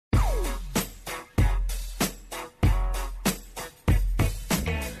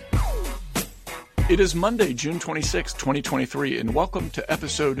It is Monday, June 26, 2023, and welcome to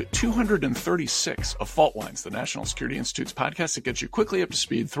episode 236 of Fault Lines, the National Security Institute's podcast that gets you quickly up to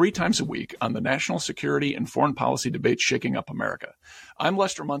speed 3 times a week on the national security and foreign policy debates shaking up America. I'm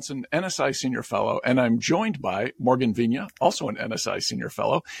Lester Munson, NSI Senior Fellow, and I'm joined by Morgan Vigna, also an NSI Senior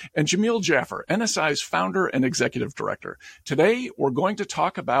Fellow, and Jamil Jaffer, NSI's founder and executive director. Today, we're going to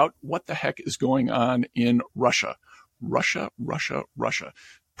talk about what the heck is going on in Russia. Russia.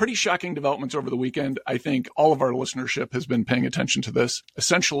 Pretty shocking developments over the weekend. I think all of our listenership has been paying attention to this.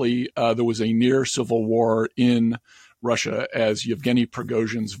 Essentially, there was a near civil war in Russia as Yevgeny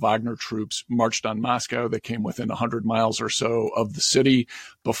Prigozhin's Wagner troops marched on Moscow. They came within 100 miles or so of the city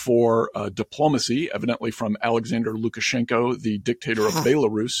before diplomacy, evidently from Alexander Lukashenko, the dictator of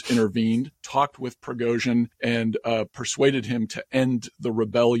Belarus, intervened, talked with Prigozhin, and persuaded him to end the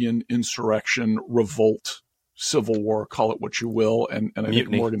rebellion, insurrection, revolt, civil war, call it what you will. And I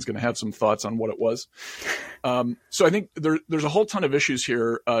think Morgan's going to have some thoughts on what it was. So I think there's a whole ton of issues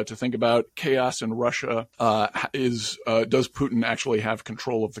here to think about. Chaos in Russia. Does Putin actually have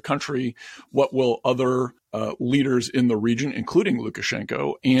control of the country? What will other leaders in the region, including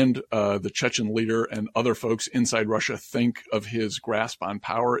Lukashenko and the Chechen leader and other folks inside Russia, think of his grasp on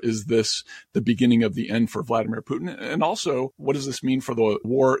power? Is this the beginning of the end for Vladimir Putin? And also, what does this mean for the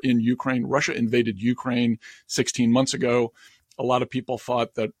war in Ukraine? Russia invaded Ukraine 16 months ago. A lot of people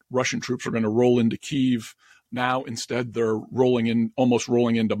thought that Russian troops were going to roll into Kyiv. Now, instead, they're almost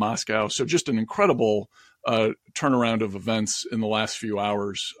rolling into Moscow. So just an incredible turnaround of events in the last few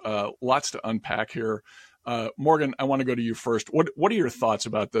hours. Lots to unpack here. Morgan, I want to go to you first. What are your thoughts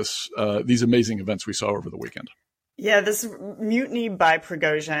about these amazing events we saw over the weekend? Yeah, this mutiny by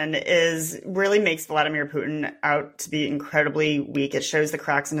Prigozhin really makes Vladimir Putin out to be incredibly weak. It shows the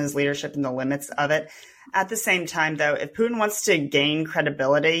cracks in his leadership and the limits of it. At the same time, though, if Putin wants to gain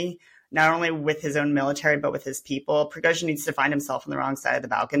credibility, not only with his own military, but with his people, Prigozhin needs to find himself on the wrong side of the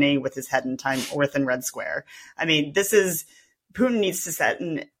balcony with his head within Red Square. I mean, Putin needs to set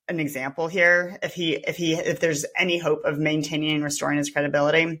an example here if there's any hope of maintaining and restoring his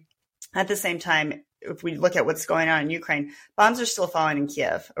credibility. At the same time, if we look at what's going on in Ukraine, bombs are still falling in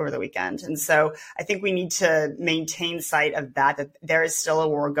Kiev over the weekend. And so I think we need to maintain sight of that there is still a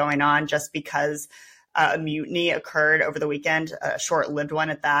war going on. Just because a mutiny occurred over the weekend, a short-lived one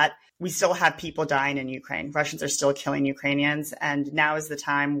at that, we still have people dying in Ukraine. Russians are still killing Ukrainians. And now is the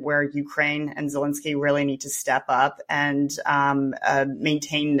time where Ukraine and Zelensky really need to step up and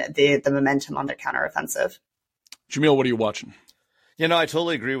maintain the momentum on their counteroffensive. Jamil, what are you watching? You know, I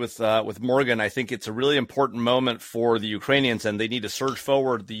totally agree with Morgan. I think it's a really important moment for the Ukrainians, and they need to surge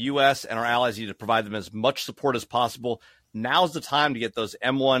forward. The U.S. and our allies need to provide them as much support as possible. Now's the time to get those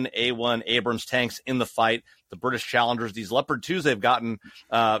M1A1 Abrams tanks in the fight. The British Challengers, these Leopard 2s they've gotten,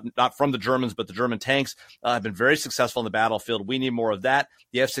 not from the Germans, but the German tanks have been very successful in the battlefield. We need more of that.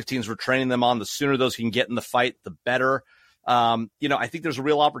 The F-16s we're training them on. The sooner those can get in the fight, the better. I think there's a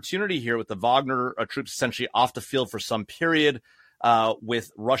real opportunity here with the Wagner troops essentially off the field for some period.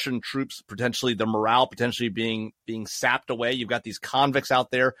 With Russian troops, potentially their morale potentially being sapped away. You've got these convicts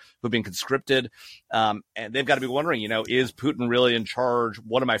out there who've been conscripted, and they've got to be wondering, is Putin really in charge?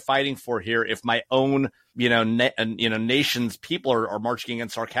 What am I fighting for here? If my own, nation's people are marching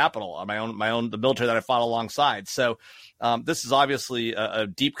against our capital, the military that I fought alongside. So this is obviously a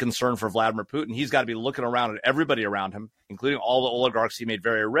deep concern for Vladimir Putin. He's got to be looking around at everybody around him, including all the oligarchs he made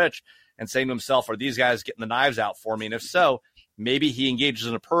very rich, and saying to himself, are these guys getting the knives out for me? And if so, maybe he engages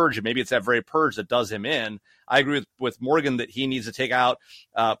in a purge, and maybe it's that very purge that does him in. I agree with Morgan that he needs to take out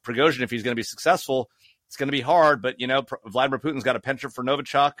Prigozhin if he's going to be successful. It's going to be hard, but, Vladimir Putin's got a penchant for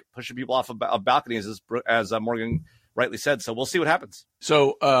Novichok, pushing people off of balconies, as Morgan rightly said. So we'll see what happens.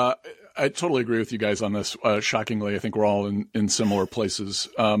 So I totally agree with you guys on this. Shockingly, I think we're all in similar places.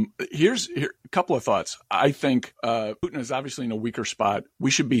 Here's a couple of thoughts. I think Putin is obviously in a weaker spot.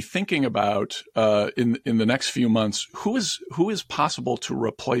 We should be thinking about in the next few months who is possible to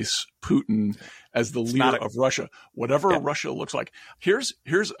replace Putin as the leader of Russia, whatever Russia looks like.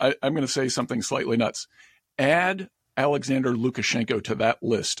 I'm going to say something slightly nuts. Add Alexander Lukashenko to that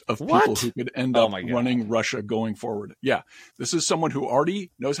list of people who could end up running Russia going forward. Yeah, this is someone who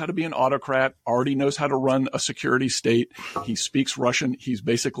already knows how to be an autocrat, already knows how to run a security state. He speaks Russian. He's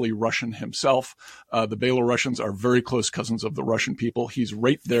basically Russian himself. The Belarusians are very close cousins of the Russian people. He's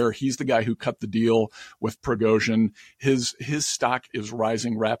right there. He's the guy who cut the deal with Prigozhin. His stock is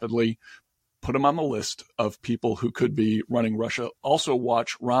rising rapidly. Put him on the list of people who could be running Russia. Also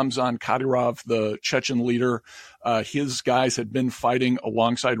watch Ramzan Kadyrov, the Chechen leader. His guys had been fighting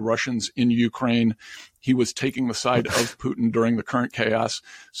alongside Russians in Ukraine. He was taking the side of Putin during the current chaos.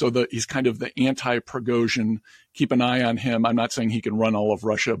 So he's kind of the anti-Prigozhin. Keep an eye on him. I'm not saying he can run all of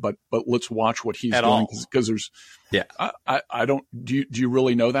Russia, but let's watch what he's doing, because there's, I don't, do you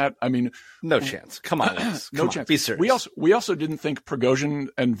really know that? I mean, no chance. Come on. No chance. Be serious. We also didn't think Prigozhin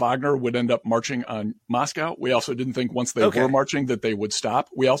and Wagner would end up marching on Moscow. We also didn't think once they were marching that they would stop.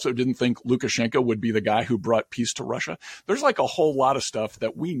 We also didn't think Lukashenko would be the guy who brought peace to Russia. There's like a whole lot of stuff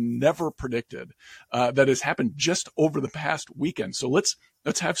that we never predicted, that has happened just over the past weekend. So let's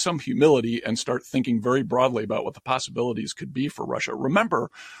have some humility and start thinking very broadly about what the possibilities could be for Russia.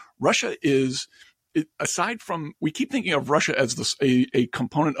 Remember, Russia is, aside from, we keep thinking of Russia as a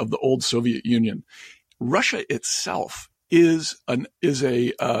component of the old Soviet Union. Russia itself is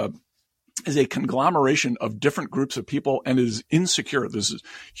a conglomeration of different groups of people and is insecure. This is a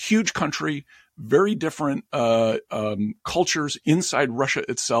huge country, very different cultures inside Russia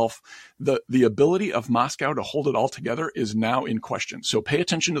itself. The ability of Moscow to hold it all together is now in question. So pay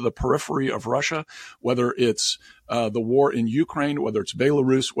attention to the periphery of Russia, whether it's the war in Ukraine, whether it's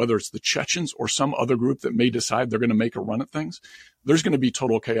Belarus, whether it's the Chechens or some other group that may decide they're going to make a run at things. There's going to be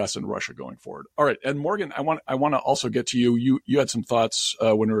total chaos in Russia going forward. All right. And Morgan, I want to also get to you. You had some thoughts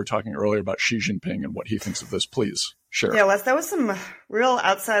when we were talking earlier about Xi Jinping and what he thinks of this. Please share. Yeah, Les, that was some real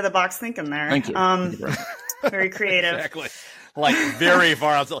outside the box thinking there. Thank you. Very creative. Exactly. Like very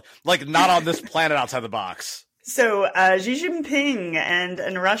far outside, like not on this planet outside the box. So Xi Jinping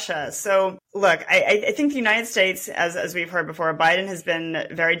and Russia. So look, I think the United States, as we've heard before, Biden has been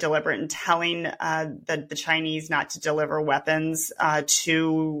very deliberate in telling the Chinese not to deliver weapons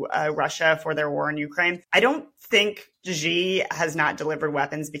to Russia for their war in Ukraine. I don't think Xi has not delivered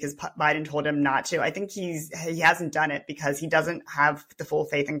weapons because Biden told him not to. I think he hasn't done it because he doesn't have the full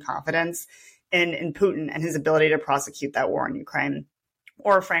faith and confidence in Putin and his ability to prosecute that war in Ukraine,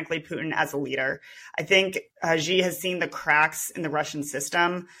 or frankly, Putin as a leader. I think Xi has seen the cracks in the Russian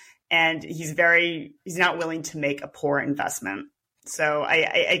system, and he's not willing to make a poor investment. So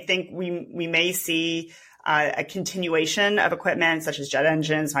I think we may see a continuation of equipment such as jet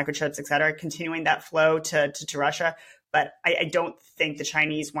engines, microchips, et cetera, continuing that flow to Russia. But I don't think the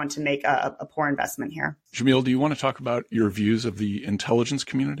Chinese want to make a poor investment here. Jamil, do you want to talk about your views of the intelligence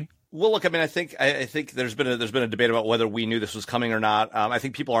community? Well, look, I mean, I think there's been a debate about whether we knew this was coming or not. I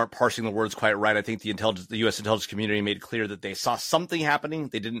think people aren't parsing the words quite right. I think the U.S. intelligence community made clear that they saw something happening.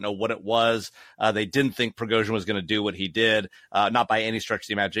 They didn't know what it was. They didn't think Prigozhin was going to do what he did. Not by any stretch of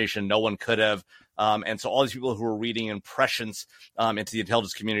the imagination. No one could have. And so all these people who are reading impressions into the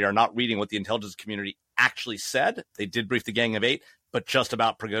intelligence community are not reading what the intelligence community actually said. They did brief the Gang of Eight, but just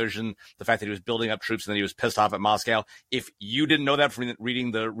about Prigozhin, the fact that he was building up troops and that he was pissed off at Moscow. If you didn't know that from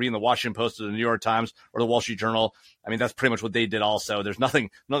reading the Washington Post or the New York Times or the Wall Street Journal, I mean, that's pretty much what they did also. There's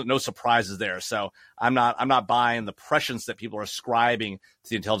no surprises there. So I'm not buying the prescience that people are ascribing to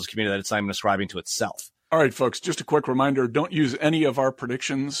the intelligence community that it's not even ascribing to itself. All right, folks, just a quick reminder, don't use any of our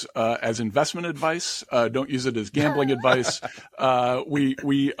predictions as investment advice. Don't use it as gambling advice.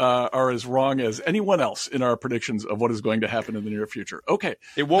 We are as wrong as anyone else in our predictions of what is going to happen in the near future. Okay.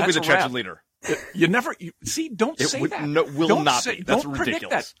 It won't be the Chechen leader. Don't say that. No, will not be. That's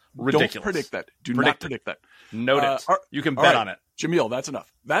ridiculous. Ridiculous. Don't predict that. Do not predict that. Note it. You can bet on it. Jamil, that's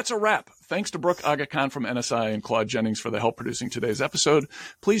enough. That's a wrap. Thanks to Brooke Aga Khan from NSI and Claude Jennings for the help producing today's episode.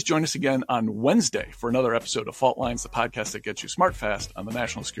 Please join us again on Wednesday for another episode of Fault Lines, the podcast that gets you smart fast on the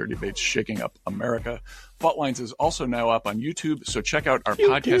national security debates shaking up America. Fault Lines is also now up on YouTube, so check out our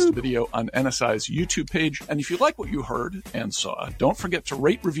podcast video on NSI's YouTube page. And if you like what you heard and saw, don't forget to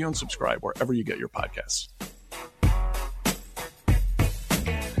rate, review, and subscribe wherever you get your podcasts.